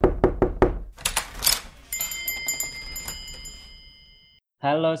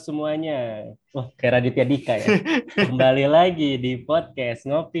Halo semuanya. Wah, kayak Raditya Dika ya. Kembali lagi di podcast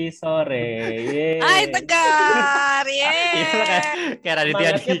Ngopi Sore. Hai Yeay. Tegar, Iya kayak ye. kayak Raditya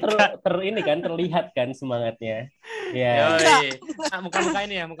Semangatnya Dika. ini kan terlihat kan semangatnya. Ya. Enggak. Yoi. Muka-muka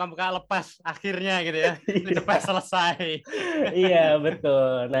ini ya, muka-muka lepas akhirnya gitu ya. Lepas selesai. Iya,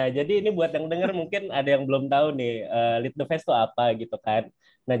 betul. Nah, jadi ini buat yang denger mungkin ada yang belum tahu nih, Lead the Fest itu apa gitu kan.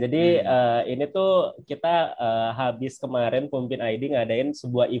 Nah, jadi Hmm. ini tuh kita habis kemarin Pemimpin ID ngadain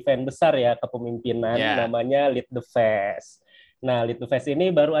sebuah event besar ya kepemimpinan Ya. namanya Lead the Fest. Nah, Lead the Fest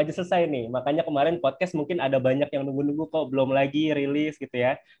ini baru aja selesai nih. Makanya kemarin podcast mungkin ada banyak yang nunggu-nunggu kok belum lagi rilis gitu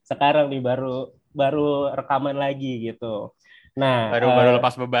ya. Sekarang nih baru baru rekaman lagi gitu. Nah, Baru-baru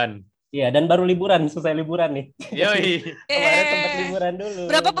lepas beban. iya, dan baru liburan, selesai liburan nih. Yoi. Kemarin sempat Eh, liburan dulu.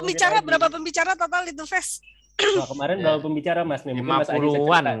 berapa Pemimpin pembicara? ID. Berapa pembicara total itu Fest? Wah, kemarin Ya. berapa pembicara Mas nih? Mungkin Mas Aji bisa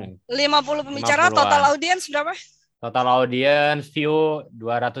cerita nih. 50-an. 50 pembicara, 50-an. total audiens berapa? Total audience view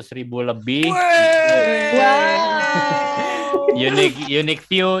 200.000 lebih. Wow. Unique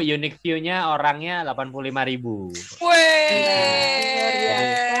view-nya orangnya 85.000.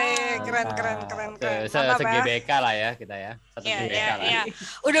 Keren. Se-GBK lah ya kita ya. Satu GBK lah. Iya.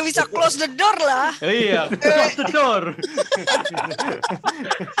 Udah bisa close the door lah. Iya, close the door.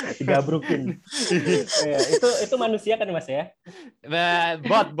 Digabrukin. Ya, itu manusia kan Mas ya?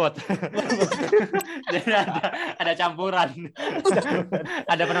 Bot. Jadi ada campuran.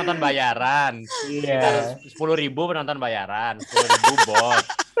 Ada penonton bayaran. Iya. 10.000 penonton bayaran, 10.000 bot.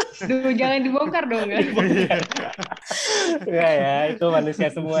 Duh, jangan dibongkar dong. Iya ya, itu manusia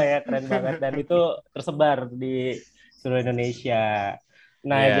semua ya, keren banget dan itu tersebar di seluruh Indonesia.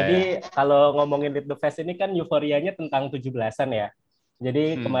 Nah, Iya, jadi kalau ngomongin Lead the Fest ini kan euforianya tentang 17-an ya.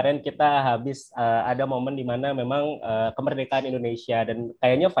 Jadi kemarin kita habis ada momen di mana memang kemerdekaan Indonesia dan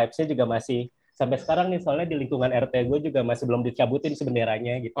kayaknya vibes-nya juga masih sampai sekarang nih soalnya di lingkungan RT gue juga masih belum dicabutin sih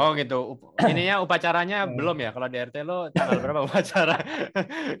benderanya gitu. Oh gitu. Ininya upacaranya belum ya? Kalau di RT lo tanggal berapa upacara?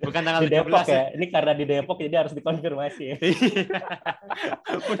 Bukan tanggal Di 17 Depok ya. Ini karena di Depok jadi harus dikonfirmasi ya.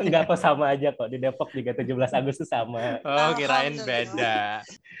 Enggak kok sama aja kok. Di Depok juga 17 Agustus sama. Oh, kirain beda.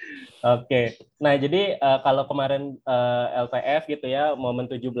 Oke. Nah, jadi kalau kemarin LPF gitu ya, momen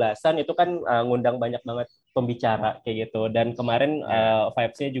 17-an itu kan ngundang banyak banget pembicara kayak gitu. Dan kemarin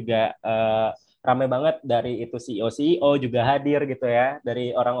vibes-nya juga ramai banget dari itu CEO juga hadir gitu ya.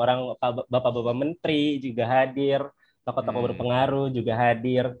 Dari orang-orang bapak-bapak menteri juga hadir, tokoh-tokoh berpengaruh juga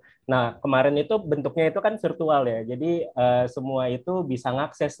hadir. Nah, kemarin itu bentuknya itu kan virtual ya. Jadi semua itu bisa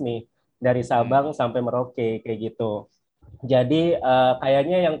ngakses nih dari Sabang sampai Merauke kayak gitu. Jadi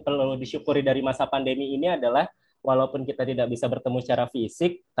kayaknya yang perlu disyukuri dari masa pandemi ini adalah walaupun kita tidak bisa bertemu secara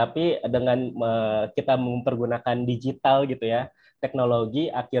fisik, tapi dengan kita mempergunakan digital gitu ya, teknologi,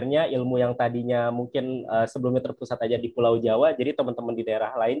 akhirnya ilmu yang tadinya mungkin sebelumnya terpusat aja di Pulau Jawa, jadi teman-teman di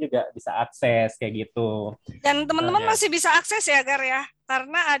daerah lain juga bisa akses kayak gitu. Dan teman-teman masih bisa akses ya, Gar ya?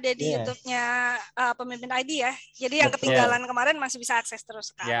 Karena ada di Iya. YouTube-nya Pemimpin ID ya. Jadi yang Betul. ketinggalan kemarin masih bisa akses terus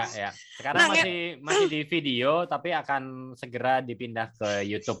sekarang. Ya. Sekarang Nah, masih di video, tapi akan segera dipindah ke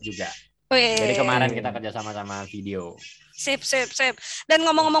YouTube juga. Wih. Jadi kemarin kita kerja sama video. Sip. Dan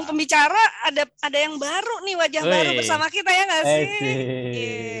ngomong-ngomong pembicara, ada yang baru nih, wajah baru bersama kita ya nggak sih?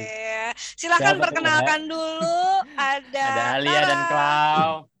 Iya. Silakan Siapa perkenalkan dulu. Ada Alia dan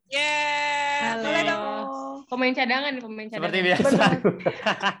Clau. Yeah. Boleh dong. Pemain cadangan. Seperti biasa.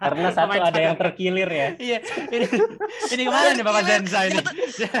 Karena satu ada yang terkilir ya. Iya. Ini kemana nih Bapak Zenza ini?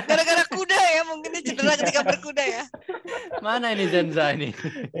 Gara-gara kuda ya, mungkin dia cedera ketika berkuda ya. Mana ini Zenza ini?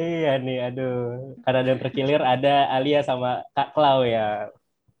 Iya nih, aduh. Karena ada yang terkilir, ada Alia sama Kak Klau ya.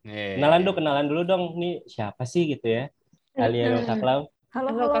 Kenalan dulu dong. Nih siapa sih gitu ya? Alia dan Kak Klau.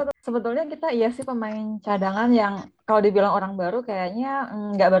 Halo. Sebetulnya kita iya sih pemain cadangan yang kalau dibilang orang baru kayaknya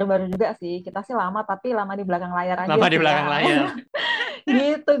nggak baru-baru juga sih. Kita sih lama tapi lama di belakang layar aja. Lama di belakang layar.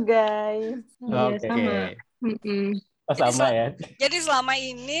 Gitu guys. Oke. Oh, sama ya. Jadi selama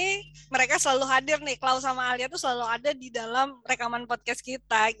ini mereka selalu hadir nih, Klau sama Alia tuh selalu ada di dalam rekaman podcast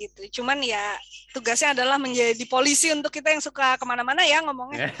kita gitu. Cuman ya tugasnya adalah menjadi polisi untuk kita yang suka kemana-mana ya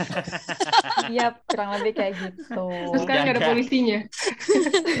ngomongnya. Iya, kurang lebih kayak gitu. Sekarang nggak ada polisinya.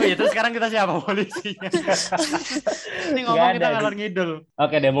 Oh iya, terus sekarang kita siapa polisinya? Ini ngomong kita ngalor ngidul.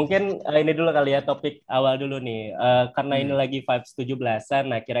 Oke deh, mungkin ini dulu kali ya topik awal dulu nih. Karena ini lagi vibes 17-an,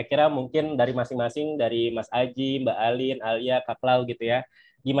 nah kira-kira mungkin dari masing-masing, dari Mas Aji, Mbak Alin, Alia, Kak Klau gitu ya.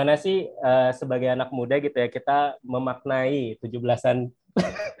 Gimana sih sebagai anak muda gitu ya, kita memaknai 17-an.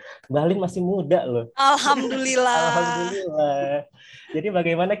 Mbak Alin masih muda loh. Alhamdulillah. Jadi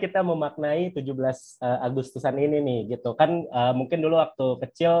bagaimana kita memaknai 17 Agustusan ini nih gitu. Kan mungkin dulu waktu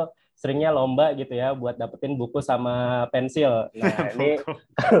kecil seringnya lomba gitu ya buat dapetin buku sama pensil. Nah, ini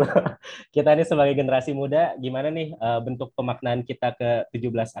kalau kita nih sebagai generasi muda, gimana nih bentuk pemaknaan kita ke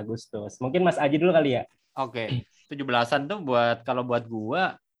 17 Agustus? Mungkin Mas Aji dulu kali ya? Oke, 17-an tuh kalau buat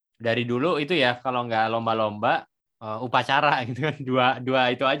gua dari dulu itu ya, kalau nggak lomba-lomba, upacara gitu kan, dua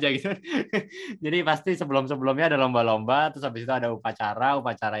itu aja gitu. Jadi pasti sebelumnya ada lomba-lomba, terus habis itu ada upacara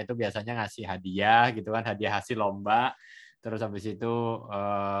itu biasanya ngasih hadiah gitu kan, hadiah hasil lomba. Terus habis itu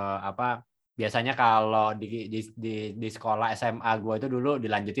biasanya kalau di sekolah SMA gue itu dulu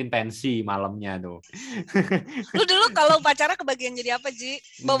dilanjutin pensi malamnya tuh. Lu dulu kalau upacara kebagian jadi apa, Ji?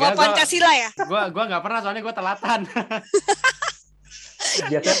 Bawa Enggak, Pancasila ya? Gue nggak pernah, soalnya gue telatan.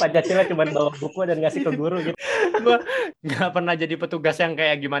 Biasanya Pancasila cuma bawa buku dan ngasih ke guru gitu. Gue nggak pernah jadi petugas yang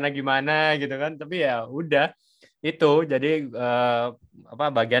kayak gimana gitu kan. Tapi ya udah itu jadi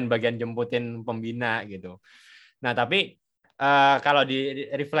bagian-bagian jemputin pembina gitu. Nah tapi kalau di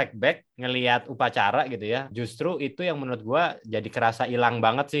reflect back ngelihat upacara gitu ya, justru itu yang menurut gue jadi kerasa hilang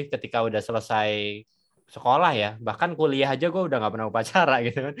banget sih ketika udah selesai sekolah ya. Bahkan kuliah aja gue udah nggak pernah upacara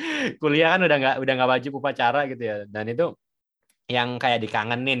gitu kan. Kuliah kan udah nggak wajib upacara gitu ya. Dan itu yang kayak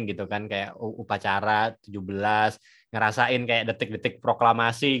dikangenin gitu kan, kayak upacara 17, ngerasain kayak detik-detik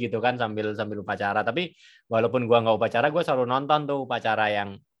proklamasi gitu kan sambil upacara. Tapi walaupun gue nggak upacara, gue selalu nonton tuh upacara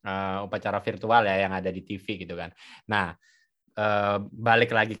yang upacara virtual ya yang ada di TV gitu kan. Nah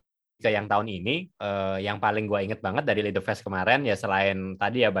balik lagi ke yang tahun ini, yang paling gue inget banget dari Lido Fest kemarin ya, selain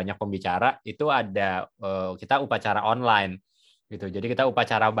tadi ya banyak pembicara, itu ada kita upacara online gitu. Jadi kita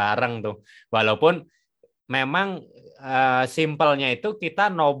upacara bareng tuh, walaupun memang simpelnya itu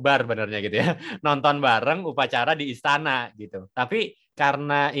kita nobar benernya gitu ya, nonton bareng upacara di istana gitu. Tapi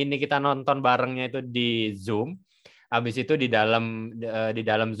karena ini kita nonton barengnya itu di Zoom, habis itu di dalam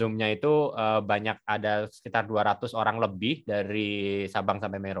Zoom-nya itu banyak, ada sekitar 200 orang lebih dari Sabang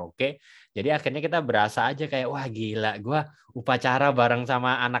sampai Merauke. Jadi akhirnya kita berasa aja kayak wah gila, gue upacara bareng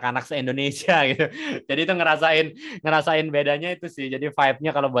sama anak-anak se-Indonesia gitu. Jadi itu ngerasain bedanya itu sih. Jadi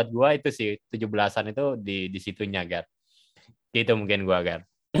vibe-nya kalau buat gue itu sih 17-an itu di situnya, Gar. Gitu mungkin gue, Gar.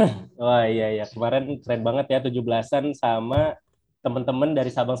 Wah iya kemarin keren banget ya 17-an sama teman-teman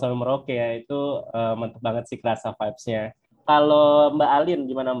dari Sabang sampai Merauke ya, itu mantap banget sih kerasa vibes-nya. Kalau Mbak Alin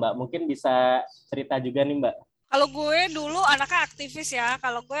gimana Mbak? Mungkin bisa cerita juga nih Mbak. Kalau gue dulu anaknya aktivis ya.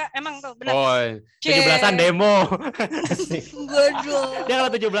 Kalau gue emang tuh benar. Oh, 17-an demo. Gue dulu. Dia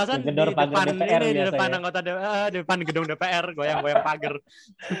kalau 17-an di depan DPR ini, di depan biasanya. anggota di depan gedung DPR, goyang-goyang pagar.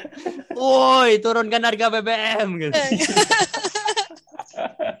 Woi, turunkan harga BBM gitu.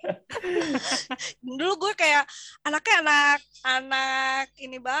 Dulu gue kayak anaknya anak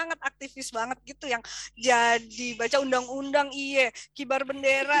ini banget, aktivis banget gitu, yang jadi baca undang-undang iya, kibar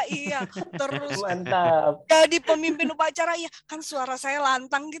bendera iya, terus Mantap. jadi pemimpin upacara iya, kan suara saya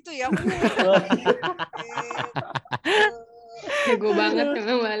lantang gitu ya. Jago banget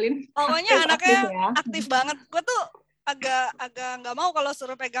memang Malin. Pokoknya anaknya Aktif ya. aktif banget. Gue tuh agak nggak mau kalau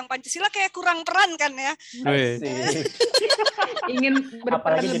suruh pegang Pancasila, kayak kurang peran kan ya. Asik. Ingin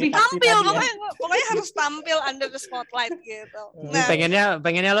berperan Apalagi jadi lebih. taksi Tampil, tadi ya. pokoknya harus tampil under the spotlight gitu. Nah,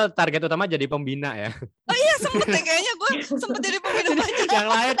 Pengennya lo target utama jadi pembina ya. iya sempet deh kayaknya gue sempet jadi pemimpin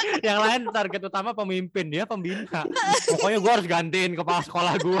upacara. yang lain target utama pemimpin, dia pembina. Pokoknya gue harus gantiin kepala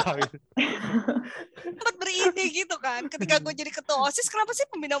sekolah gue. Gitu. Sempet beride gitu kan. Ketika gue jadi ketua OSIS, kenapa sih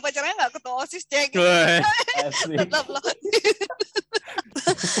pembina upacaranya nggak ketua OSIS, Cek? Asik. Tetap loh.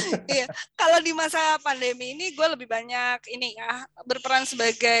 Iya, kalau di masa pandemi ini gue lebih banyak ini ya, berperan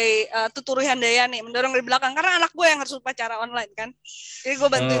sebagai tutur handaya nih, mendorong dari belakang, karena anak gue yang harus upacara online kan. Jadi gue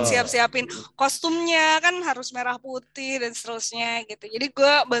bantuin siap-siapin kostumnya kan, harus merah putih dan seterusnya gitu. Jadi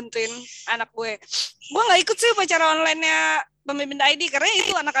gue bantuin anak gue. Gue nggak ikut sih upacara online-nya Pemimpin ID karena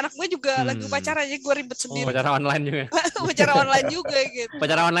itu anak-anak gue juga lagi upacara, jadi gue ribet sendiri. Upacara online juga. Upacara online juga gitu.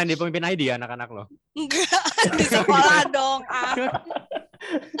 Upacara online di Pemimpin ID ya anak-anak lo? Enggak, di sekolah dong.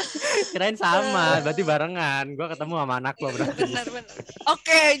 Kirain sama, berarti barengan. Gue ketemu sama anak lo berarti. Benar.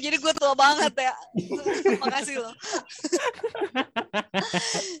 Oke, jadi gue tua banget ya. Makasih loh.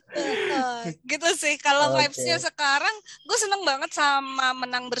 Gitu sih. Kalau vibes-nya sekarang, gue seneng banget sama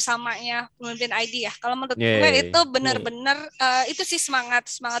menang bersamanya Pemimpin ID ya. Kalau menurut gue itu benar-benar itu sih semangat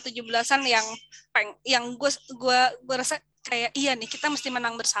 17-an yang gue rasa kayak iya nih, kita mesti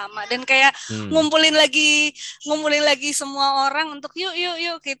menang bersama, dan kayak ngumpulin lagi semua orang untuk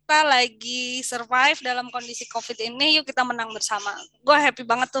yuk kita lagi survive dalam kondisi COVID ini, yuk kita menang bersama. Gue happy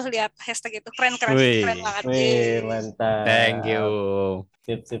banget tuh lihat hashtag itu, keren banget. Wih, mantap. Thank you.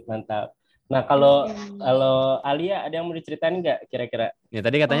 Sip, mantap. Nah, kalau Alia ada yang mau diceritain nggak kira-kira? Ya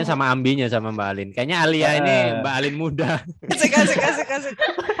tadi katanya sama ambinya sama Mbak Alin. Kayaknya Alia ini Mbak Alin muda. Kasih.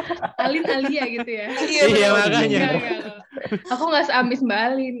 Alin Alia gitu ya. Iya, Iya, benar. makanya. Enggak. Aku nggak seambis Mbak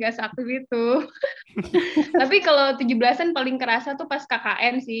Alin, nggak seaktif itu. Tapi kalau 17-an paling kerasa tuh pas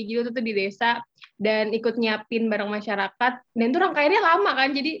KKN sih. Jadi itu tuh di desa dan ikut nyiapin bareng masyarakat. Dan itu rangkaiannya lama kan.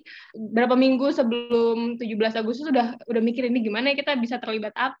 Jadi berapa minggu sebelum 17 Agustus udah mikir ini gimana ya kita bisa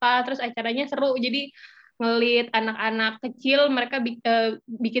terlibat apa. Terus acaranya seru. Jadi ngelit anak-anak kecil mereka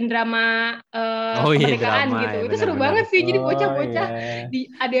bikin drama Oh iya, kemerdekaan drama gitu. ya, Itu seru benar-benar. banget sih. Jadi Oh, bocah-bocah iya.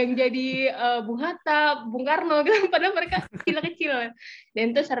 ada yang jadi Bung Hatta, Bung Karno gitu, padahal mereka kecil-kecil.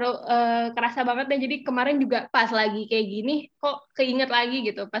 Dan itu seru, kerasa banget deh. Jadi kemarin juga pas lagi kayak gini, kok keinget lagi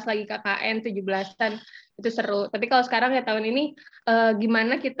gitu, pas lagi KKN 17-an, itu seru. Tapi kalau sekarang ya tahun ini,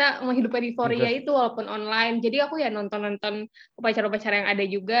 gimana kita menghidupkan euforia itu walaupun online. Jadi aku ya nonton-nonton upacara-upacara yang ada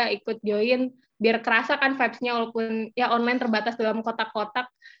juga, ikut join, biar kerasa kan vibes-nya walaupun ya online terbatas dalam kotak-kotak,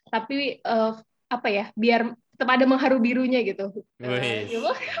 tapi apa ya, biar tetap ada mengharu birunya gitu. Wih.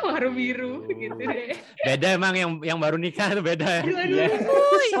 Mengharu biru gitu deh. Beda emang yang baru nikah itu beda ya. Iya.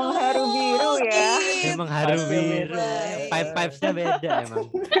 Mengharu biru ya. Emang haru Vibes-nya biru. beda. Vibes-nya beda emang.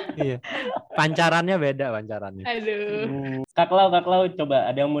 Iya. Pancarannya beda pancarannya. Aduh. Kak Lau,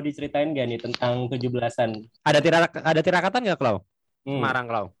 coba ada yang mau diceritain gak nih tentang 17-an? Ada tirakatan nggak, Klau? Semarang,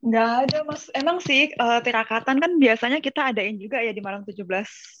 Klau? Nggak ada, Mas. Emang sih tirakatan kan biasanya kita adain juga ya di malam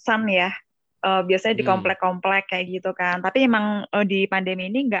 17-an ya. Biasanya di komplek-komplek kayak gitu kan. Tapi emang di pandemi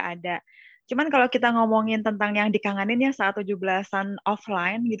ini nggak ada. Cuman kalau kita ngomongin tentang yang dikangenin ya saat 17-an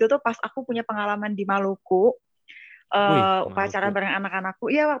offline gitu tuh pas aku punya pengalaman di Maluku. Upacara Maluku. bareng anak-anakku.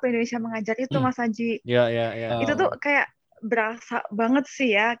 Iya, waktu Indonesia mengajar itu, Mas Haji. Iya. Itu tuh kayak berasa banget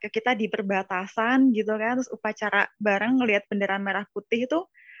sih ya, kita di perbatasan gitu kan, terus upacara bareng ngelihat bendera merah putih itu,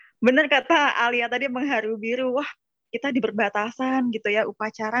 bener kata Alia tadi, mengharu biru. Wah, kita di perbatasan gitu ya,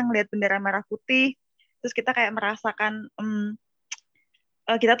 upacara ngelihat bendera merah putih, terus kita kayak merasakan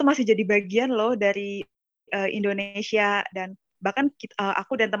kita tuh masih jadi bagian loh dari Indonesia, dan bahkan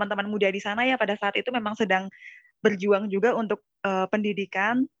aku dan teman-teman muda di sana ya pada saat itu memang sedang berjuang juga untuk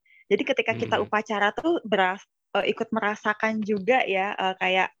pendidikan. Jadi ketika kita upacara tuh ikut merasakan juga ya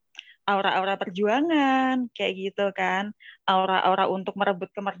kayak aura-aura perjuangan kayak gitu kan, aura-aura untuk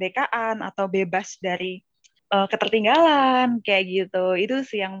merebut kemerdekaan atau bebas dari ketertinggalan kayak gitu. Itu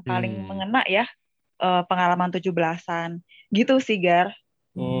sih yang paling mengena ya, pengalaman 17-an gitu sih, Gar.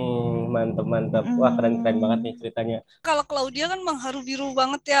 Mantap. Wah, keren banget nih ceritanya. Kalau Claudia kan mengharu biru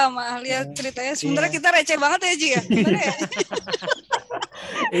banget ya sama Alia ceritanya. Sebenarnya kita receh banget ya, Ji ya. Gimana ya?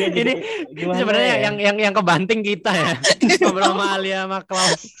 Iya, Ini sebenarnya ya? yang kebanting kita ya. Ngobrol sama Alia sama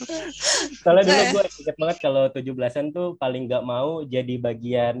Klau. Soalnya dulu gue ingat banget kalau 17-an tuh paling nggak mau jadi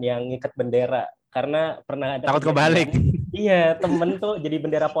bagian yang ngikat bendera. Karena pernah ada Takut kebalik. Iya, temen tuh jadi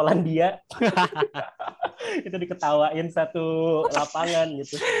bendera Polandia. Itu diketawain satu lapangan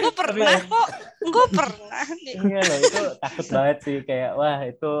gitu. Gue pernah kok. Gue pernah. Iya loh, itu takut banget sih. Kayak, wah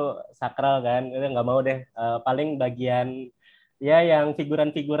itu sakral kan. Itu nggak mau deh. Paling bagian ya yang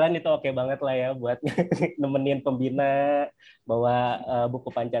figuran-figuran itu oke banget lah ya buat nemenin pembina bawa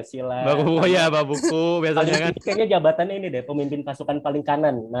buku Pancasila. Bawa buku biasanya kan. Kayaknya jabatannya ini deh, pemimpin pasukan paling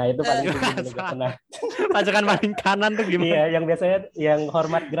kanan. Nah itu paling tinggi juga pernah. Pasukan paling kanan tuh gimana? Iya, yang biasanya yang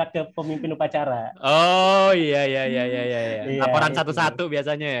hormat gerak ke pemimpin upacara. Oh iya. Iya, Laporan itu. satu-satu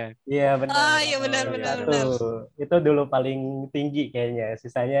biasanya ya. Iya benar. Iya benar. Itu dulu paling tinggi kayaknya.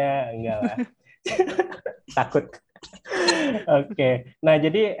 Sisanya enggak lah. Takut. Oke. Nah,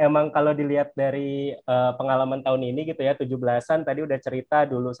 jadi emang kalau dilihat dari pengalaman tahun ini gitu ya, 17-an tadi udah cerita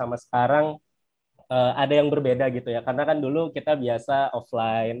dulu sama sekarang ada yang berbeda gitu ya. Karena kan dulu kita biasa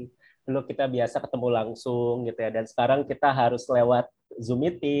offline, dulu kita biasa ketemu langsung gitu ya, dan sekarang kita harus lewat Zoom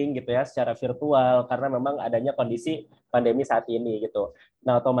meeting gitu ya, secara virtual karena memang adanya kondisi pandemi saat ini gitu.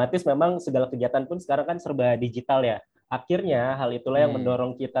 Nah, otomatis memang segala kegiatan pun sekarang kan serba digital ya. Akhirnya hal itulah yang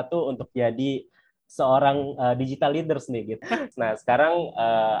mendorong kita tuh untuk jadi seorang digital leaders nih gitu. Nah sekarang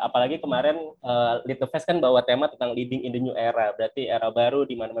apalagi kemarin Litofest kan bawa tema tentang leading in the new era, berarti era baru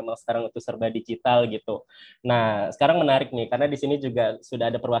di mana memang sekarang itu serba digital gitu. Nah sekarang menarik nih karena di sini juga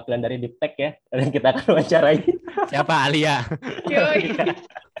sudah ada perwakilan dari Diptek ya, yang kita akan wawancarai. Siapa? Alia.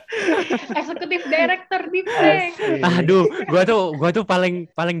 Eksekutif Director Diptek. Aduh, gua tuh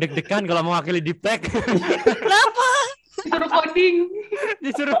paling deg-degan kalau mewakili Diptek. Kenapa? Disuruh coding.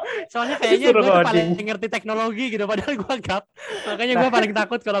 Soalnya kayaknya gue tuh paling ngerti teknologi gitu, padahal gue gap. Makanya gue paling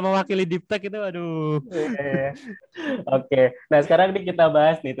takut kalau mewakili Diptek itu, aduh. Oke. Nah sekarang nih kita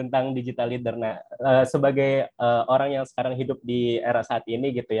bahas nih tentang digital leader. Nah sebagai orang yang sekarang hidup di era saat ini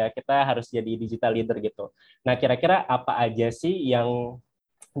gitu ya, kita harus jadi digital leader gitu. Nah kira-kira apa aja sih yang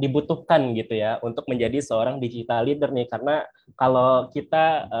dibutuhkan gitu ya untuk menjadi seorang digital leader nih, karena kalau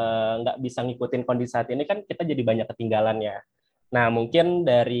kita nggak bisa ngikutin kondisi saat ini kan kita jadi banyak ketinggalan ya. Nah, mungkin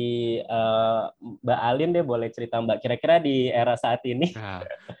dari Mbak Alin deh boleh cerita Mbak, kira-kira di era saat ini, Nah,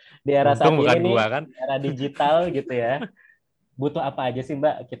 di era saat untung ini bukan nih, gua kan. di era digital gitu ya, butuh apa aja sih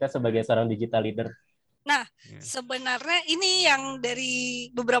Mbak kita sebagai seorang digital leader? Nah, Ya. sebenarnya ini yang dari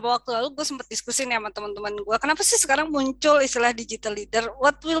beberapa waktu lalu gue sempat diskusi nih sama teman-teman gue. Kenapa sih sekarang muncul istilah digital leader?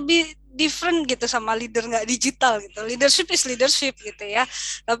 What will be different gitu sama leader nggak digital gitu? Leadership is leadership gitu ya.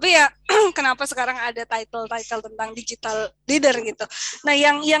 Tapi ya kenapa sekarang ada title-title tentang digital leader gitu? Nah,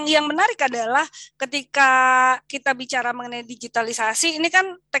 yang menarik adalah ketika kita bicara mengenai digitalisasi, ini kan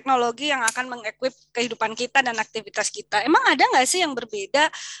teknologi yang akan mengequip kehidupan kita dan aktivitas kita. Emang ada nggak sih yang berbeda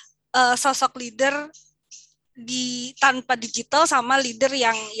sosok leader tanpa digital sama leader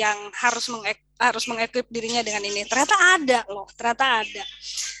yang harus mengequip dirinya dengan ini? Ternyata ada loh, ternyata ada.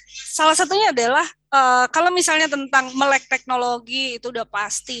 Salah satunya adalah kalau misalnya tentang melek teknologi itu udah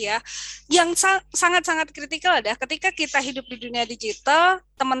pasti ya. Yang sangat-sangat kritikal adalah ketika kita hidup di dunia digital,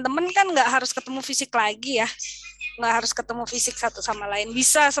 teman-teman kan nggak harus ketemu fisik lagi ya, nggak harus ketemu fisik satu sama lain,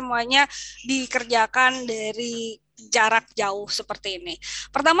 bisa semuanya dikerjakan dari jarak jauh seperti ini.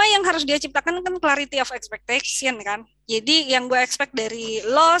 Pertama yang harus dia ciptakan kan clarity of expectation kan. Jadi yang gue expect dari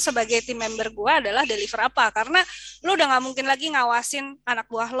lo sebagai tim member gue adalah deliver apa, karena lo udah nggak mungkin lagi ngawasin anak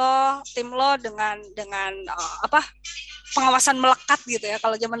buah lo, tim lo dengan pengawasan melekat gitu ya.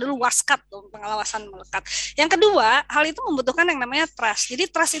 Kalau zaman dulu waskat tuh, pengawasan melekat. Yang kedua, hal itu membutuhkan yang namanya trust. Jadi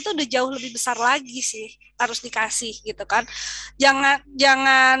trust itu udah jauh lebih besar lagi sih, harus dikasih gitu kan. Jangan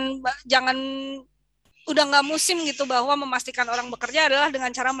udah nggak musim gitu bahwa memastikan orang bekerja adalah dengan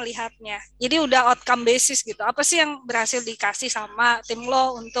cara melihatnya. Jadi udah outcome basis gitu. Apa sih yang berhasil dikasih sama tim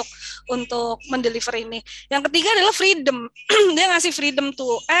lo untuk mendeliver ini? Yang ketiga adalah freedom. Dia ngasih freedom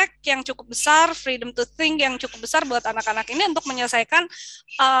to act yang cukup besar, freedom to think yang cukup besar buat anak-anak ini untuk menyelesaikan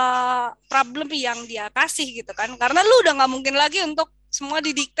problem yang dia kasih gitu kan. Karena lu udah nggak mungkin lagi untuk semua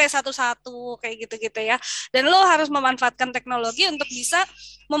didikte satu-satu kayak gitu-gitu ya. Dan lo harus memanfaatkan teknologi untuk bisa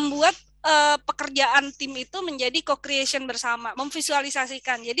membuat pekerjaan tim itu menjadi co-creation bersama,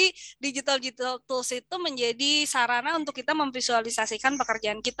 memvisualisasikan. Jadi digital tools itu menjadi sarana untuk kita memvisualisasikan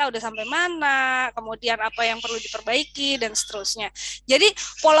pekerjaan kita udah sampai mana, kemudian apa yang perlu diperbaiki dan seterusnya. Jadi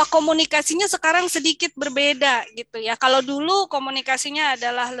pola komunikasinya sekarang sedikit berbeda gitu ya. Kalau dulu komunikasinya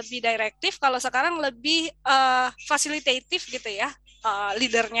adalah lebih direktif, kalau sekarang lebih fasilitatif gitu ya,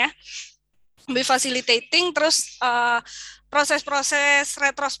 leadernya lebih facilitating, terus proses-proses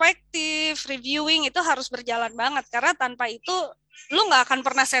retrospektif, reviewing itu harus berjalan banget, karena tanpa itu lu nggak akan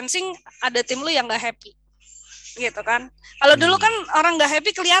pernah sensing ada tim lu yang nggak happy gitu kan. Kalau dulu kan orang nggak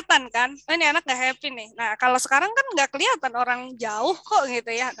happy kelihatan kan, ini anak nggak happy nih. Nah kalau sekarang kan nggak kelihatan, orang jauh kok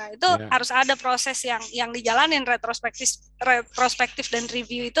gitu ya. Nah itu harus ada proses yang dijalanin, retrospektif dan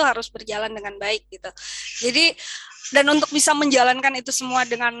review itu harus berjalan dengan baik gitu. Jadi dan untuk bisa menjalankan itu semua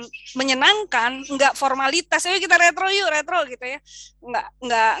dengan menyenangkan, nggak formalitas, ayo kita retro gitu ya,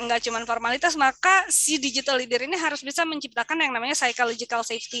 nggak cuman formalitas, maka si digital leader ini harus bisa menciptakan yang namanya psychological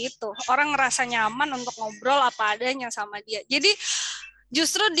safety itu. Orang ngerasa nyaman untuk ngobrol apa adanya sama dia. Jadi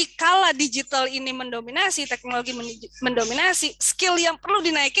justru di kala digital ini mendominasi, teknologi mendominasi, skill yang perlu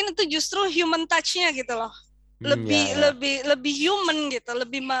dinaikin itu justru human touch-nya gitu loh. Lebih human gitu,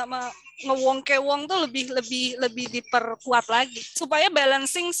 lebih ngewong-kewong tuh lebih diperkuat lagi supaya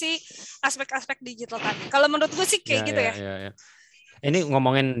balancing si aspek-aspek digital tadi. Kalau menurut gue sih kayak gitu ya. Ini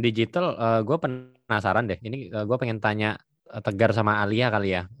ngomongin digital, gue penasaran deh. Ini gue pengen tanya Tegar sama Alia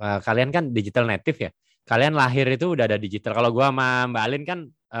kali ya. Kalian kan digital native ya. Kalian lahir itu udah ada digital. Kalau gue sama Mbak Alin kan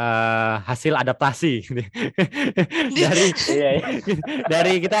hasil adaptasi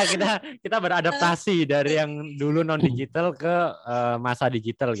dari kita beradaptasi dari yang dulu non digital ke masa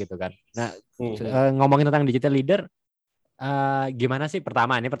digital gitu kan. Nah ngomongin tentang digital leader, gimana sih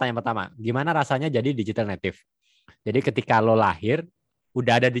ini pertanyaan pertama, gimana rasanya jadi digital native? Jadi ketika lo lahir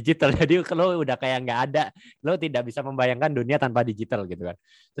udah ada digital, jadi lo udah kayak nggak ada, lo tidak bisa membayangkan dunia tanpa digital gitu kan.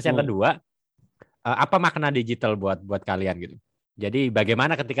 Terus yang kedua, apa makna digital buat kalian gitu? Jadi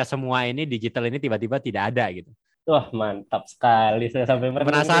bagaimana ketika semua ini digital ini tiba-tiba tidak ada gitu? Wah mantap sekali, saya sampai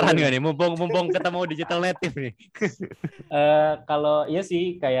penasaran gak nih, mumpung ketemu digital native nih. Kalau iya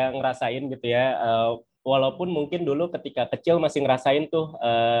sih kayak ngerasain gitu ya. Walaupun mungkin dulu ketika kecil masih ngerasain tuh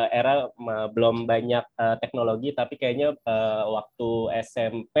era belum banyak teknologi, tapi kayaknya waktu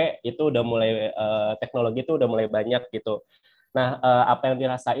SMP itu udah mulai teknologi itu udah mulai banyak gitu. Nah apa yang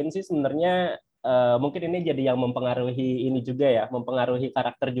dirasain sih sebenarnya mungkin ini jadi yang mempengaruhi ini juga ya, mempengaruhi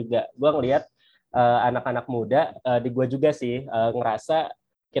karakter juga. Gue ngelihat anak-anak muda di gue juga sih ngerasa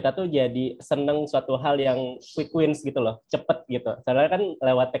kita tuh jadi seneng suatu hal yang quick wins gitu loh, cepet gitu. Soalnya kan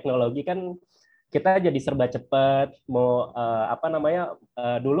lewat teknologi kan kita jadi serba cepet. Mau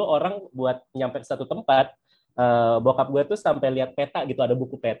dulu orang buat nyampe ke satu tempat, bokap gue tuh sampai lihat peta gitu, ada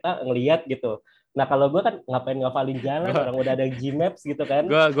buku peta ngeliat gitu. Nah kalau gue kan ngapain ngafalin jalan, orang udah ada Gmaps gitu kan.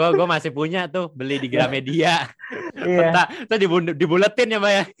 Gue masih punya tuh, beli di Gramedia. Iya. Peta tuh dibuletin ya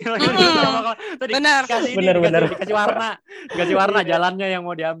Mbak ya. Benar. Dikasih warna jalannya yang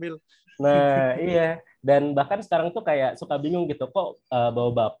mau diambil. Nah iya, dan bahkan sekarang tuh kayak suka bingung gitu, kok bawa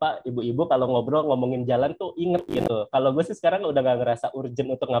bapak, ibu-ibu kalau ngobrol ngomongin jalan tuh inget gitu. Kalau gue sih sekarang udah gak ngerasa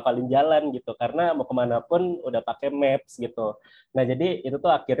urgent untuk ngapalin jalan gitu, karena mau kemana pun udah pakai maps gitu. Nah jadi itu tuh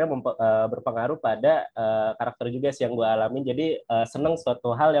akhirnya berpengaruh pada karakter juga sih yang gue alamin. Jadi seneng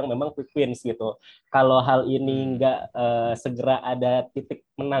suatu hal yang memang quick wins gitu. Kalau hal ini nggak segera ada titik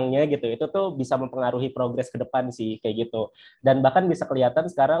menangnya gitu, itu tuh bisa mempengaruhi progres ke depan sih kayak gitu. Dan bahkan bisa kelihatan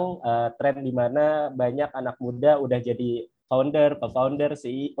sekarang tren di mana banyak anak muda udah jadi founder, co-founder,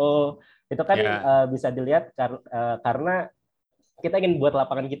 CEO. Itu kan bisa dilihat karena kita ingin buat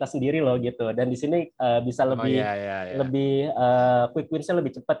lapangan kita sendiri loh gitu. Dan di sini bisa lebih quick wins-nya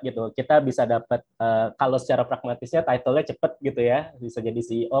lebih cepat gitu. Kita bisa dapat kalau secara pragmatisnya title-nya cepat gitu ya. Bisa jadi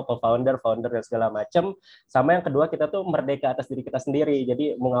CEO, co-founder, founder dan segala macam. Sama yang kedua, kita tuh merdeka atas diri kita sendiri.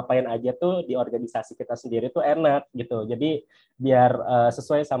 Jadi mau ngapain aja tuh di organisasi kita sendiri tuh enak gitu. Jadi biar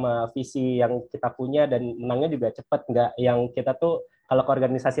sesuai sama visi yang kita punya dan menangnya juga cepat, nggak yang kita tuh kalau ke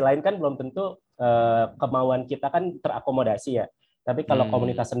organisasi lain kan belum tentu kemauan kita kan terakomodasi ya. Tapi kalau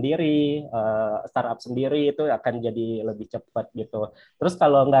komunitas sendiri, startup sendiri itu akan jadi lebih cepat gitu. Terus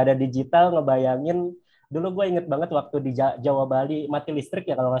kalau nggak ada digital, ngebayangin dulu gue inget banget waktu di Jawa Bali mati listrik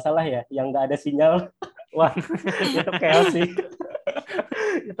ya kalau nggak salah ya, yang nggak ada sinyal. Wah, itu chaos sih.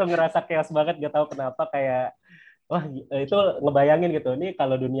 Itu ngerasa chaos banget, gak tahu kenapa kayak wah itu ngebayangin gitu. Ini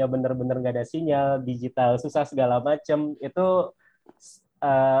kalau dunia bener-bener nggak ada sinyal, digital susah segala macem, itu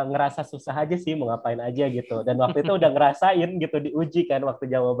ngerasa susah aja sih mau ngapain aja gitu. Dan waktu itu udah ngerasain gitu, diuji kan waktu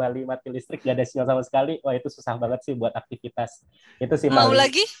Jawa Bali mati listrik gak ada sinyal sama sekali. Wah itu susah banget sih buat aktivitas. Itu sih mau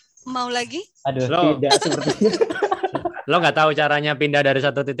paling. Mau lagi? Aduh, tidak sepertinya. Lo nggak tahu caranya pindah dari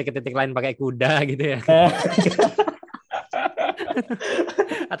satu titik ke titik lain pakai kuda gitu ya?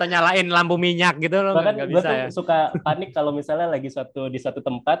 Atau nyalain lampu minyak gitu lo nggak bisa ya? Suka panik kalau misalnya lagi di satu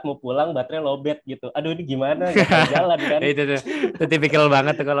tempat mau pulang baterai lowbat gitu. Aduh ini gimana? Nggak jalan kan? Itu tipikal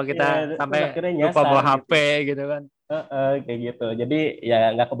banget tuh kalau kita sampai lupa bawa HP gitu kan. Kayak gitu. Jadi ya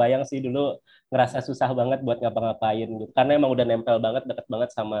nggak kebayang sih dulu ngerasa susah banget buat ngapa-ngapain gitu. Karena emang udah nempel banget, deket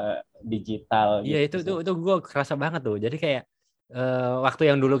banget sama digital. Iya gitu. itu gue kerasa banget tuh. Jadi kayak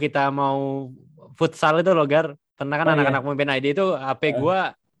waktu yang dulu kita mau futsal itu loh Gar. Karena kan anak-anak pemimpin ID itu HP gue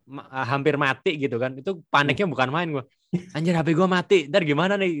hampir mati gitu kan. Itu paniknya bukan main gue. Anjir HP gue mati. Ntar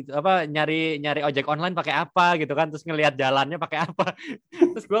gimana nih? Apa nyari ojek online pakai apa gitu kan? Terus ngelihat jalannya pakai apa?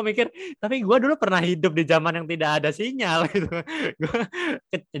 Terus gue mikir, tapi gue dulu pernah hidup di zaman yang tidak ada sinyal gitu.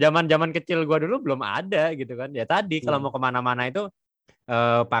 Zaman kecil gue dulu belum ada gitu kan. Ya tadi kalau mau kemana-mana itu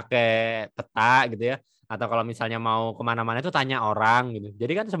pakai peta gitu ya. Atau kalau misalnya mau kemana-mana itu tanya orang gitu.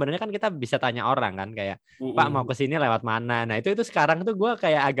 Jadi kan sebenarnya kan kita bisa tanya orang kan kayak Pak mau ke sini lewat mana. Nah itu sekarang tuh gue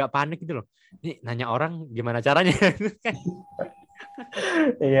kayak agak panik gitu loh. Nih nanya orang gimana caranya?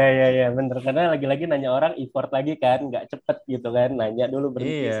 Iya bener, karena lagi-lagi nanya orang effort lagi kan, nggak cepet gitu kan, nanya dulu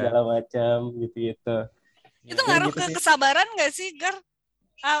berhenti segala macam gitu. Itu ngaruh ke kesabaran nggak sih Gar?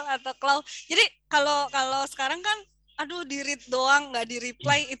 Al atau Klau? Jadi kalau sekarang kan aduh di read doang nggak di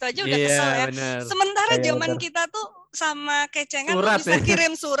reply itu aja udah kesel ya. Bener. Sementara zaman kita tuh sama kecengan surat, bisa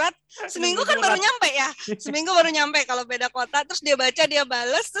kirim surat seminggu kan baru nyampe ya. Seminggu baru nyampe kalau beda kota, terus dia baca dia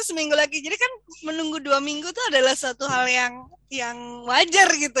balas terus seminggu lagi. Jadi kan menunggu 2 minggu tuh adalah satu hal yang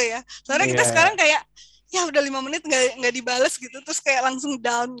wajar gitu ya. Soalnya kita sekarang kayak ya udah 5 menit nggak dibales gitu terus kayak langsung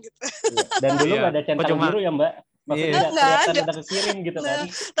down gitu. Dan dulu nggak ada centang biru ya Mbak. Maksudnya nggak ada, udah kekirim gitu kan.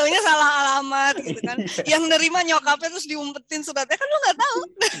 Taunya salah alamat gitu kan. Yang nerima nyokapnya terus diumpetin suratnya kan lu nggak tahu.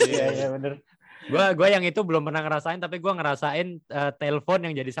 Iya bener. Gue yang itu belum pernah ngerasain, tapi gue ngerasain telepon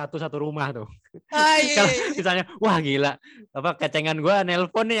yang jadi satu rumah tuh. Iya. Misalnya, wah gila, apa kecengan gue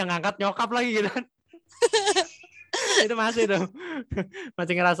nelpon nih yang ngangkat nyokap lagi gitu kan. Itu masih tuh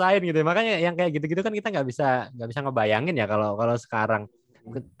masih ngerasain gitu. Makanya yang kayak gitu-gitu kan kita nggak bisa ngebayangin ya kalau sekarang.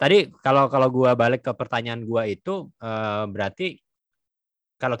 Tadi kalau gue balik ke pertanyaan gue itu berarti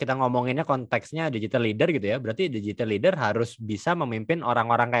kalau kita ngomonginnya konteksnya digital leader gitu ya, berarti digital leader harus bisa memimpin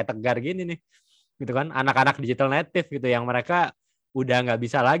orang-orang kayak Tegar gini nih, gitu kan, anak-anak digital native gitu yang mereka udah nggak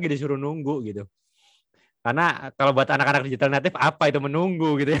bisa lagi disuruh nunggu gitu. Karena kalau buat anak-anak digital native apa itu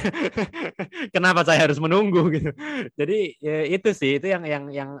menunggu gitu ya. Kenapa saya harus menunggu gitu. Jadi ya, itu sih itu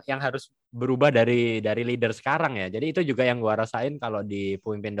yang harus berubah dari leader sekarang ya. Jadi itu juga yang gua rasain kalau di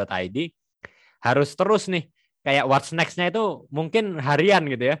pemimpin.id harus terus nih kayak what's next-nya itu mungkin harian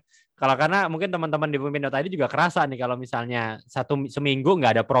gitu ya. Kalau karena mungkin teman-teman di pemimpin.id juga kerasa nih kalau misalnya seminggu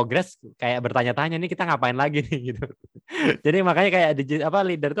nggak ada progres kayak bertanya-tanya nih kita ngapain lagi nih gitu. Jadi makanya kayak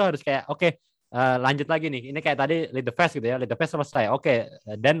leader tuh harus kayak oke, lanjut lagi nih. Ini kayak tadi lead the fest gitu ya. Lead the fest selesai. Oke,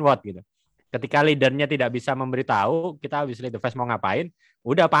 then what gitu. Ketika leadernya tidak bisa memberitahu kita habis lead the fest mau ngapain,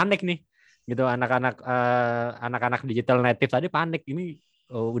 udah panik nih. Gitu anak-anak digital native tadi panik ini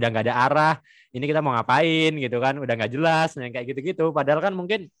udah nggak ada arah. Ini kita mau ngapain gitu kan? Udah nggak jelas yang kayak gitu-gitu. Padahal kan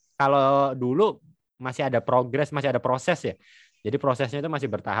mungkin kalau dulu masih ada progres, masih ada proses ya. Jadi prosesnya itu masih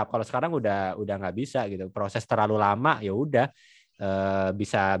bertahap. Kalau sekarang udah nggak bisa gitu. Proses terlalu lama ya udah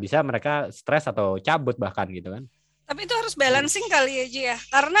bisa mereka stres atau cabut bahkan gitu kan. Tapi itu harus balancing kali ya, Ji ya.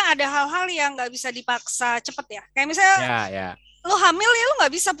 Karena ada hal-hal yang nggak bisa dipaksa cepet ya. Kayak misalnya Ya. lu hamil ya lu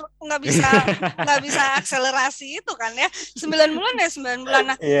nggak bisa akselerasi itu kan ya. 9 bulan ya 9 bulan.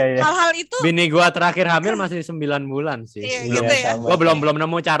 Nah, hal-hal itu bini gua terakhir hamil masih 9 bulan sih. Iya, gitu ya. Gua belum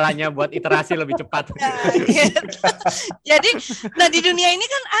nemu caranya buat iterasi lebih cepat. Nah, gitu. Jadi, di dunia ini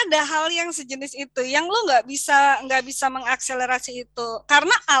kan ada hal yang sejenis itu yang lu nggak bisa mengakselerasi itu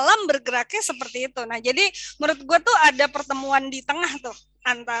karena alam bergeraknya seperti itu. Nah, jadi menurut gua tuh ada pertemuan di tengah tuh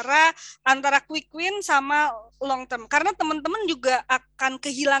antara quick win sama long term, karena teman-teman juga akan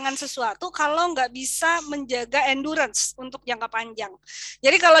kehilangan sesuatu kalau nggak bisa menjaga endurance untuk jangka panjang.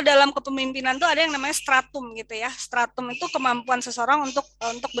 Jadi kalau dalam kepemimpinan tuh ada yang namanya stratum gitu ya. Stratum itu kemampuan seseorang untuk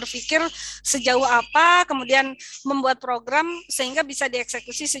berpikir sejauh apa, kemudian membuat program sehingga bisa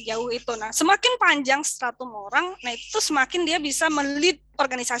dieksekusi sejauh itu. Nah, semakin panjang stratum orang, nah itu semakin dia bisa melead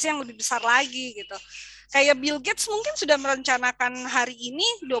organisasi yang lebih besar lagi gitu. Kayak Bill Gates mungkin sudah merencanakan hari ini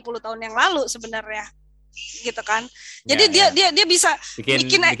 20 tahun yang lalu sebenarnya. Gitu kan. Jadi dia bisa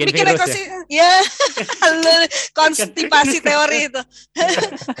bikin ekosistem ya. Konstipasi teori itu.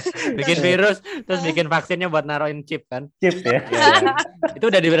 Bikin virus terus bikin vaksinnya buat naruhin chip kan. Chip ya.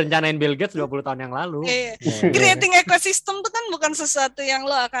 Itu udah direncanain Bill Gates 20 tahun yang lalu. Creating ekosistem itu kan bukan sesuatu yang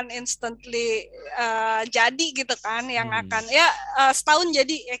lo akan instantly jadi gitu kan, yang akan setahun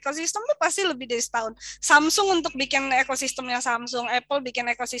jadi ekosistem tuh pasti lebih dari setahun. Samsung untuk bikin ekosistemnya Samsung, Apple bikin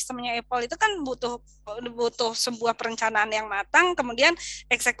ekosistemnya Apple itu kan butuh sebuah perencanaan yang matang, kemudian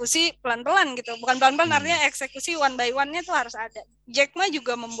eksekusi pelan-pelan gitu. Bukan pelan-pelan, artinya eksekusi one by one-nya tuh harus ada. Jack Ma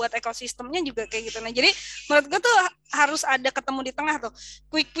juga membuat ekosistemnya juga kayak gitu. Nah, jadi menurut gue tuh harus ada ketemu di tengah tuh.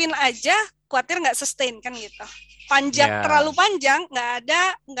 Quick win aja khawatir nggak sustain kan gitu. Terlalu panjang nggak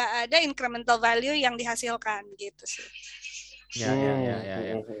ada incremental value yang dihasilkan gitu sih. Ya.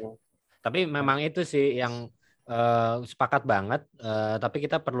 Tapi memang itu sih yang sepakat banget, tapi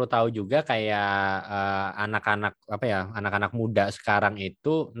kita perlu tahu juga kayak anak-anak muda sekarang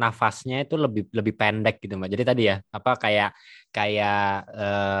itu nafasnya itu lebih pendek gitu Mbak. Jadi tadi ya kayak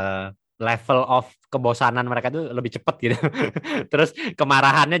level of kebosanan mereka itu lebih cepat gitu. Terus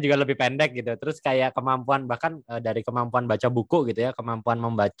kemarahannya juga lebih pendek gitu. Terus kayak kemampuan bahkan dari kemampuan baca buku gitu ya, kemampuan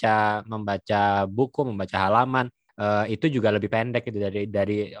membaca buku, membaca halaman itu juga lebih pendek gitu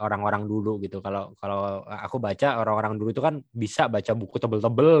dari orang-orang dulu gitu. Kalau aku baca orang-orang dulu itu kan bisa baca buku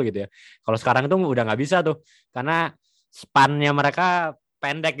tebel-tebel gitu ya. Kalau sekarang itu udah nggak bisa tuh karena span-nya mereka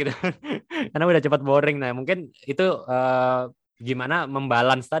pendek gitu. Karena udah cepat boring. Nah mungkin itu gimana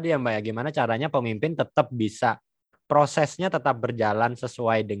membalance tadi ya Mbak ya. Gimana caranya pemimpin tetap bisa prosesnya tetap berjalan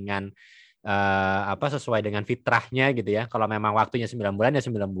sesuai dengan sesuai dengan fitrahnya gitu ya. Kalau memang waktunya 9 bulan ya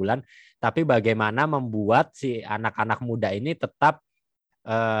 9 bulan, tapi bagaimana membuat si anak-anak muda ini tetap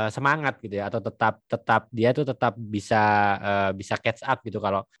semangat gitu ya, atau tetap dia tuh tetap bisa catch up gitu.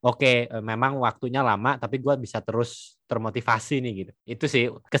 Kalau memang waktunya lama tapi gue bisa terus termotivasi nih gitu. Itu sih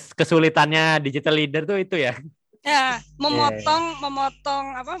kesulitannya digital leader tuh itu ya. Ya, memotong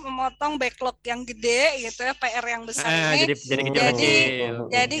backlog yang gede gitu ya, PR yang besar ini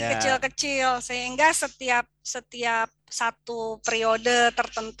jadi kecil-kecil sehingga setiap satu periode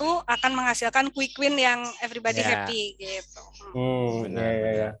tertentu akan menghasilkan quick win yang everybody happy gitu.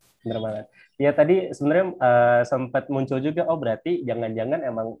 Benar banget. Ya tadi sebenarnya sempat muncul juga berarti jangan-jangan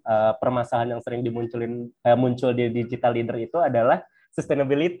emang permasalahan yang sering muncul di digital leader itu adalah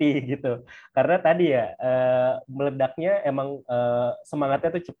sustainability gitu. Karena tadi ya meledaknya emang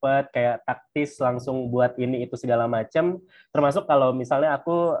semangatnya tuh cepat, kayak taktis langsung buat ini itu segala macam. Termasuk kalau misalnya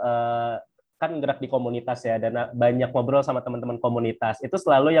aku kan gerak di komunitas ya, dan banyak ngobrol sama teman-teman komunitas. Itu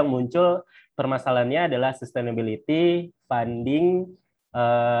selalu yang muncul permasalahannya adalah sustainability, funding,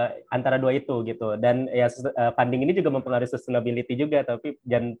 antara dua itu gitu. Dan ya funding ini juga mempengaruhi sustainability juga, tapi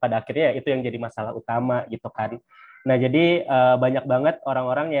dan pada akhirnya itu yang jadi masalah utama gitu kan. Nah, jadi banyak banget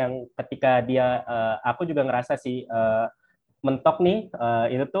orang-orang yang ketika dia aku juga ngerasa sih mentok nih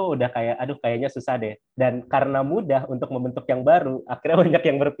itu tuh udah kayak aduh kayaknya susah deh, dan karena mudah untuk membentuk yang baru akhirnya banyak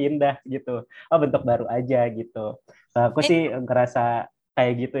yang berpindah gitu, bentuk baru aja gitu. Aku sih ngerasa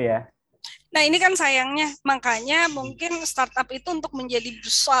kayak gitu ya. Nah, ini kan sayangnya, makanya mungkin startup itu untuk menjadi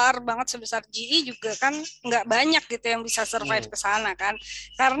besar banget sebesar GE juga kan nggak banyak gitu yang bisa survive ke sana kan.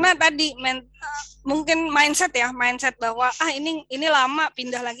 Karena tadi mungkin mindset bahwa ini lama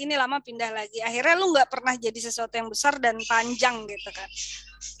pindah lagi, ini lama pindah lagi. Akhirnya lu nggak pernah jadi sesuatu yang besar dan panjang gitu kan.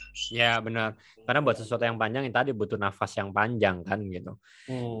 Ya benar. Karena buat sesuatu yang panjang itu tadi butuh nafas yang panjang kan gitu.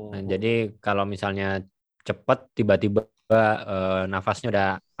 Nah, jadi kalau misalnya cepet tiba-tiba nafasnya udah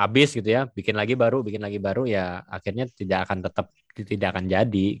habis gitu ya, bikin lagi baru ya akhirnya tidak akan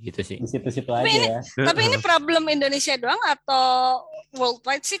jadi gitu sih. Di situ-situ aja ya. Tapi ini problem Indonesia doang atau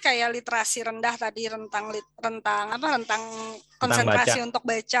worldwide sih, kayak literasi rendah tadi, rentang konsentrasi baca. Untuk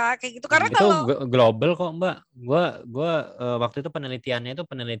baca kayak gitu. Karena itu kalau global kok Mbak. Gua waktu itu penelitiannya itu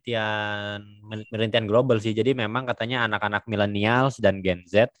penelitian global sih. Jadi memang katanya anak-anak millennials dan Gen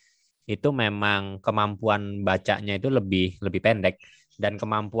Z itu memang kemampuan bacanya itu lebih pendek, dan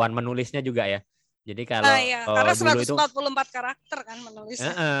kemampuan menulisnya juga ya. Jadi kalau karena 144 karakter kan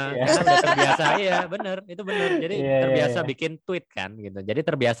menulisnya. Karena udah terbiasa, iya benar, itu benar. Jadi terbiasa bikin tweet kan gitu. Jadi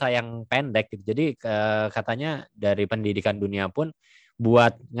terbiasa yang pendek gitu. Jadi katanya dari pendidikan dunia pun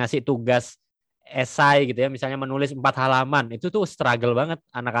buat ngasih tugas esai gitu ya, misalnya menulis 4 halaman, itu tuh struggle banget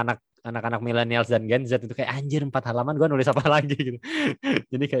anak-anak millennials dan Gen Z itu, kayak anjir 4 halaman gue nulis apa lagi gitu.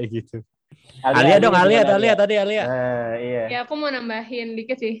 Jadi kayak gitu. Alia. Iya. Ya aku mau nambahin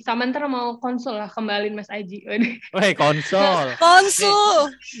dikit sih. Sama ntar mau konsul lah, kembalin Mas Aji. Woi, konsul.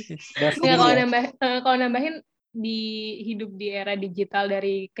 Ya kalau nambahin di hidup di era digital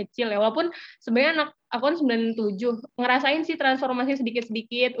dari kecil ya, walaupun sebenarnya aku kan 97 ngerasain sih transformasi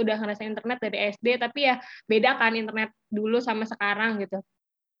sedikit-sedikit, udah ngerasain internet dari SD, tapi ya beda kan internet dulu sama sekarang gitu.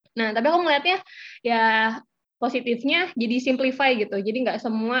 Nah tapi aku ngeliatnya ya positifnya jadi simplify gitu, jadi nggak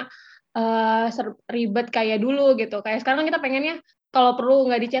semua ribet kayak dulu gitu. Kayak sekarang kita pengennya kalau perlu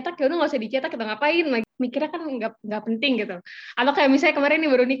nggak dicetak ya udah nggak usah dicetak, kita ngapain lagi, mikirnya kan nggak penting gitu. Atau kayak misalnya kemarin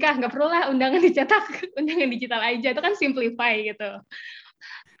nih baru nikah, nggak perlu lah undangan dicetak, undangan digital aja, itu kan simplify gitu.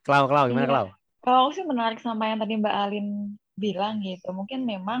 Klau gimana Klau? Kalau aku sih menarik sama yang tadi Mbak Alin bilang gitu, mungkin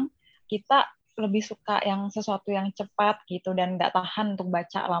memang kita lebih suka yang sesuatu yang cepat gitu dan nggak tahan untuk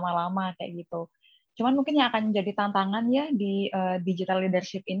baca lama-lama kayak gitu. Cuman mungkin yang akan jadi tantangan ya di digital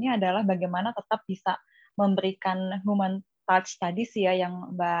leadership ini adalah bagaimana tetap bisa memberikan human touch tadi sih ya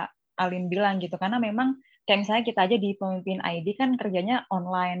yang Mbak Alin bilang gitu. Karena memang kayak misalnya kita aja di Pemimpin ID kan kerjanya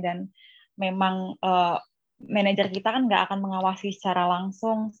online, dan memang manajer kita kan nggak akan mengawasi secara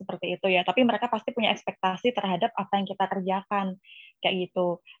langsung seperti itu ya. Tapi mereka pasti punya ekspektasi terhadap apa yang kita kerjakan kayak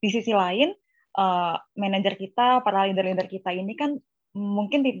gitu. Di sisi lain, manajer kita, para leader-leader kita ini kan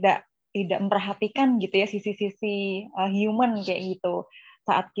mungkin tidak memperhatikan gitu ya sisi-sisi human kayak gitu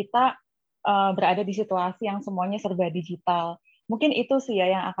saat kita berada di situasi yang semuanya serba digital. Mungkin itu sih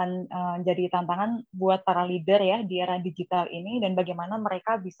ya yang akan jadi tantangan buat para leader ya di era digital ini, dan bagaimana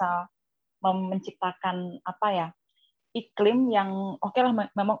mereka bisa menciptakan apa ya iklim yang oke lah,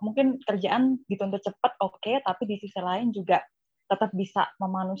 memang mungkin kerjaan dituntut cepat tapi di sisi lain juga tetap bisa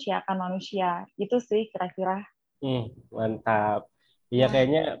memanusiakan manusia. Itu sih kira-kira. Mantap. Iya,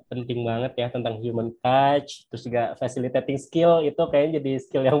 kayaknya penting banget ya tentang human touch, terus juga facilitating skill itu kayaknya jadi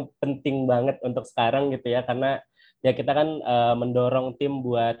skill yang penting banget untuk sekarang gitu ya, karena ya kita kan mendorong tim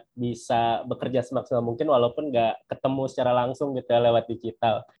buat bisa bekerja semaksimal mungkin walaupun nggak ketemu secara langsung gitu ya lewat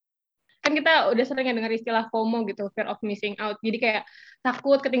digital. Kan kita udah sering dengar istilah FOMO gitu, fear of missing out. Jadi kayak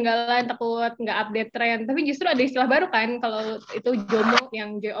takut ketinggalan, takut nggak update tren. Tapi justru ada istilah baru kan, kalau itu JOMO,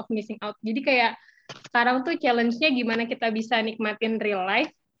 yang joy of missing out. Jadi kayak sekarang tuh challenge-nya gimana kita bisa nikmatin real life,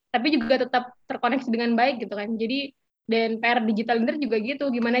 tapi juga tetap terkoneksi dengan baik gitu kan. Jadi, dan PR digital leader juga gitu,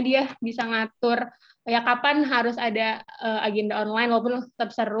 gimana dia bisa ngatur, ya kapan harus ada agenda online walaupun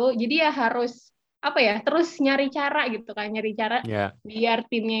tetap seru. Jadi ya harus, terus nyari cara gitu kan, biar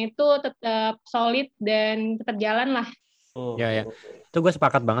timnya itu tetap solid dan tetap jalan lah. Ya. Itu gue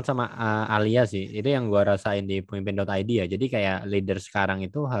sepakat banget sama Alia sih. Itu yang gue rasain di pemimpin.id ya. Jadi kayak leader sekarang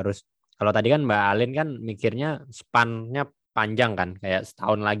itu harus, kalau tadi kan Mbak Alin kan mikirnya span-nya panjang kan, kayak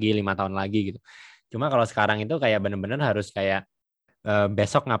setahun lagi, 5 tahun lagi gitu. Cuma kalau sekarang itu kayak bener-bener harus kayak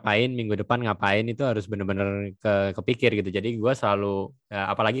besok ngapain, minggu depan ngapain, itu harus bener-bener kepikir gitu. Jadi gue selalu,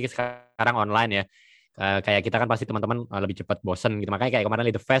 apalagi sekarang online ya, Kayak kita kan pasti teman-teman lebih cepat bosen gitu. Makanya kayak kemarin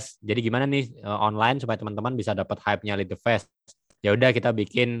Lead the Fest. Jadi gimana nih online supaya teman-teman bisa dapat hype-nya Lead the Fest. Ya udah kita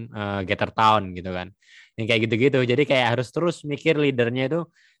bikin Gather Town gitu kan. Yang kayak gitu-gitu. Jadi kayak harus terus mikir leadernya itu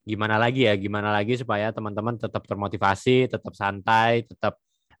gimana lagi supaya teman-teman tetap termotivasi, tetap santai, tetap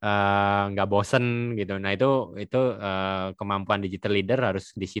nggak bosen gitu. Nah itu kemampuan digital leader harus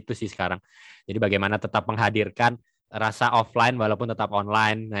di situ sih sekarang. Jadi bagaimana tetap menghadirkan rasa offline walaupun tetap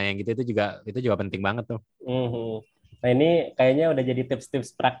online. Nah yang gitu itu juga penting banget tuh. Nah ini kayaknya udah jadi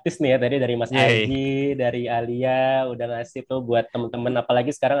tips-tips praktis nih ya tadi dari Mas Aji, dari Alia udah ngasih tuh buat teman-teman.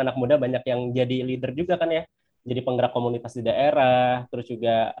 Apalagi sekarang anak muda banyak yang jadi leader juga kan ya. Jadi penggerak komunitas di daerah, terus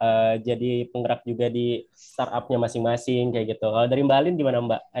juga jadi penggerak juga di startupnya masing-masing kayak gitu. Kalau dari Mbak Alin gimana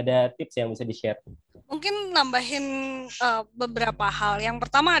Mbak? Ada tips yang bisa di-share? Mungkin nambahin beberapa hal. Yang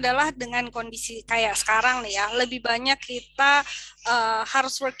pertama adalah dengan kondisi kayak sekarang nih ya, lebih banyak kita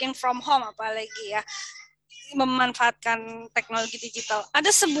harus working from home apalagi ya, memanfaatkan teknologi digital.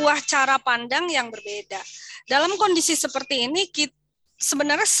 Ada sebuah cara pandang yang berbeda. Dalam kondisi seperti ini,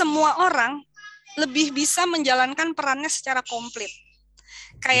 sebenarnya semua orang lebih bisa menjalankan perannya secara komplit.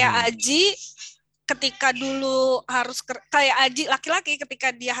 Kayak Aji ketika dulu kayak Aji laki-laki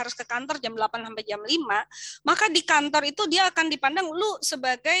ketika dia harus ke kantor jam 8 sampai jam 5, maka di kantor itu dia akan dipandang lu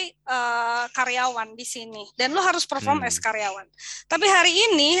sebagai karyawan di sini dan lu harus perform as karyawan. Tapi hari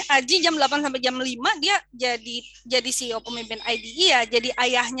ini Aji jam 8 sampai jam 5 dia jadi CEO pemimpin IDEA, jadi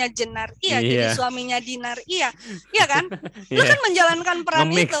ayahnya Jenar Iya, jadi suaminya Dinar Iya kan? Lu kan menjalankan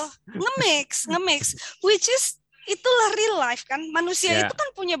peran itu, nge-mix, which is itulah real life kan, manusia itu kan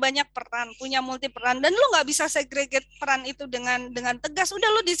punya banyak peran, punya multi peran, dan lu nggak bisa segregate peran itu dengan tegas. Udah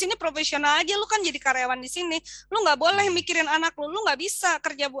lu di sini profesional aja, lu kan jadi karyawan di sini, lu nggak boleh mikirin anak lu nggak bisa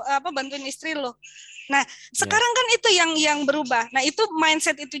kerja bantuin istri lu. Nah sekarang kan itu yang berubah. Nah itu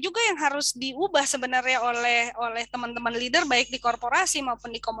mindset itu juga yang harus diubah sebenarnya oleh teman-teman leader baik di korporasi maupun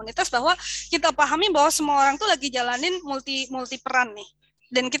di komunitas, bahwa kita pahami bahwa semua orang tuh lagi jalanin multi peran nih.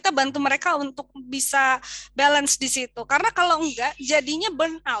 Dan kita bantu mereka untuk bisa balance di situ. Karena kalau enggak, jadinya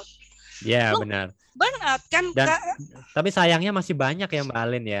burnout. Ya, benar. Burnout kan. Tapi sayangnya masih banyak ya Mbak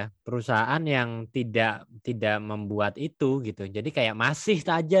Alin ya, perusahaan yang tidak membuat itu gitu. Jadi kayak masih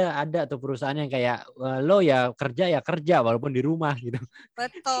saja ada tuh perusahaan yang kayak lo ya kerja walaupun di rumah gitu.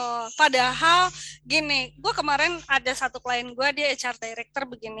 Betul. Padahal gini, gue kemarin ada satu klien gue, dia HR director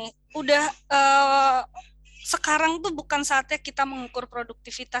begini. Udah sekarang tuh bukan saatnya kita mengukur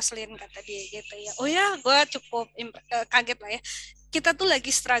produktivitas, Lin, kata dia gitu ya. Oh ya, gue cukup kaget lah ya. Kita tuh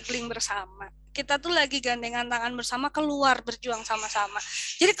lagi struggling bersama. Kita tuh lagi gandengan tangan bersama, keluar berjuang sama-sama.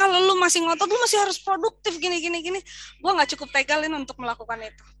 Jadi kalau lu masih ngotot, lu masih harus produktif gini. Gue nggak cukup tegalin untuk melakukan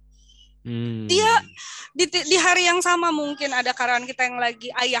itu. Dia di hari yang sama mungkin ada karyawan kita yang lagi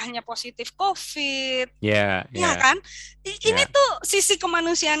ayahnya positif COVID, ya kan? Ini tuh sisi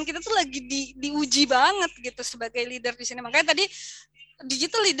kemanusiaan kita tuh lagi diuji banget gitu sebagai leader di sini. Makanya tadi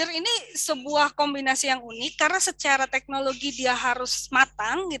digital leader ini sebuah kombinasi yang unik karena secara teknologi dia harus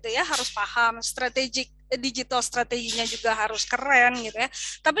matang gitu ya, harus paham digital strateginya juga harus keren gitu ya.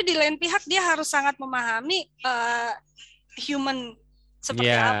 Tapi di lain pihak dia harus sangat memahami human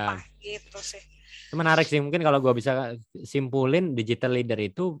seperti apa gitu sih. Menarik sih, mungkin kalau gue bisa simpulin, digital leader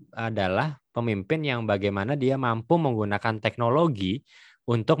itu adalah pemimpin yang bagaimana dia mampu menggunakan teknologi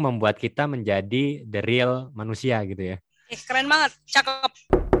untuk membuat kita menjadi the real manusia gitu ya. Keren banget, cakep.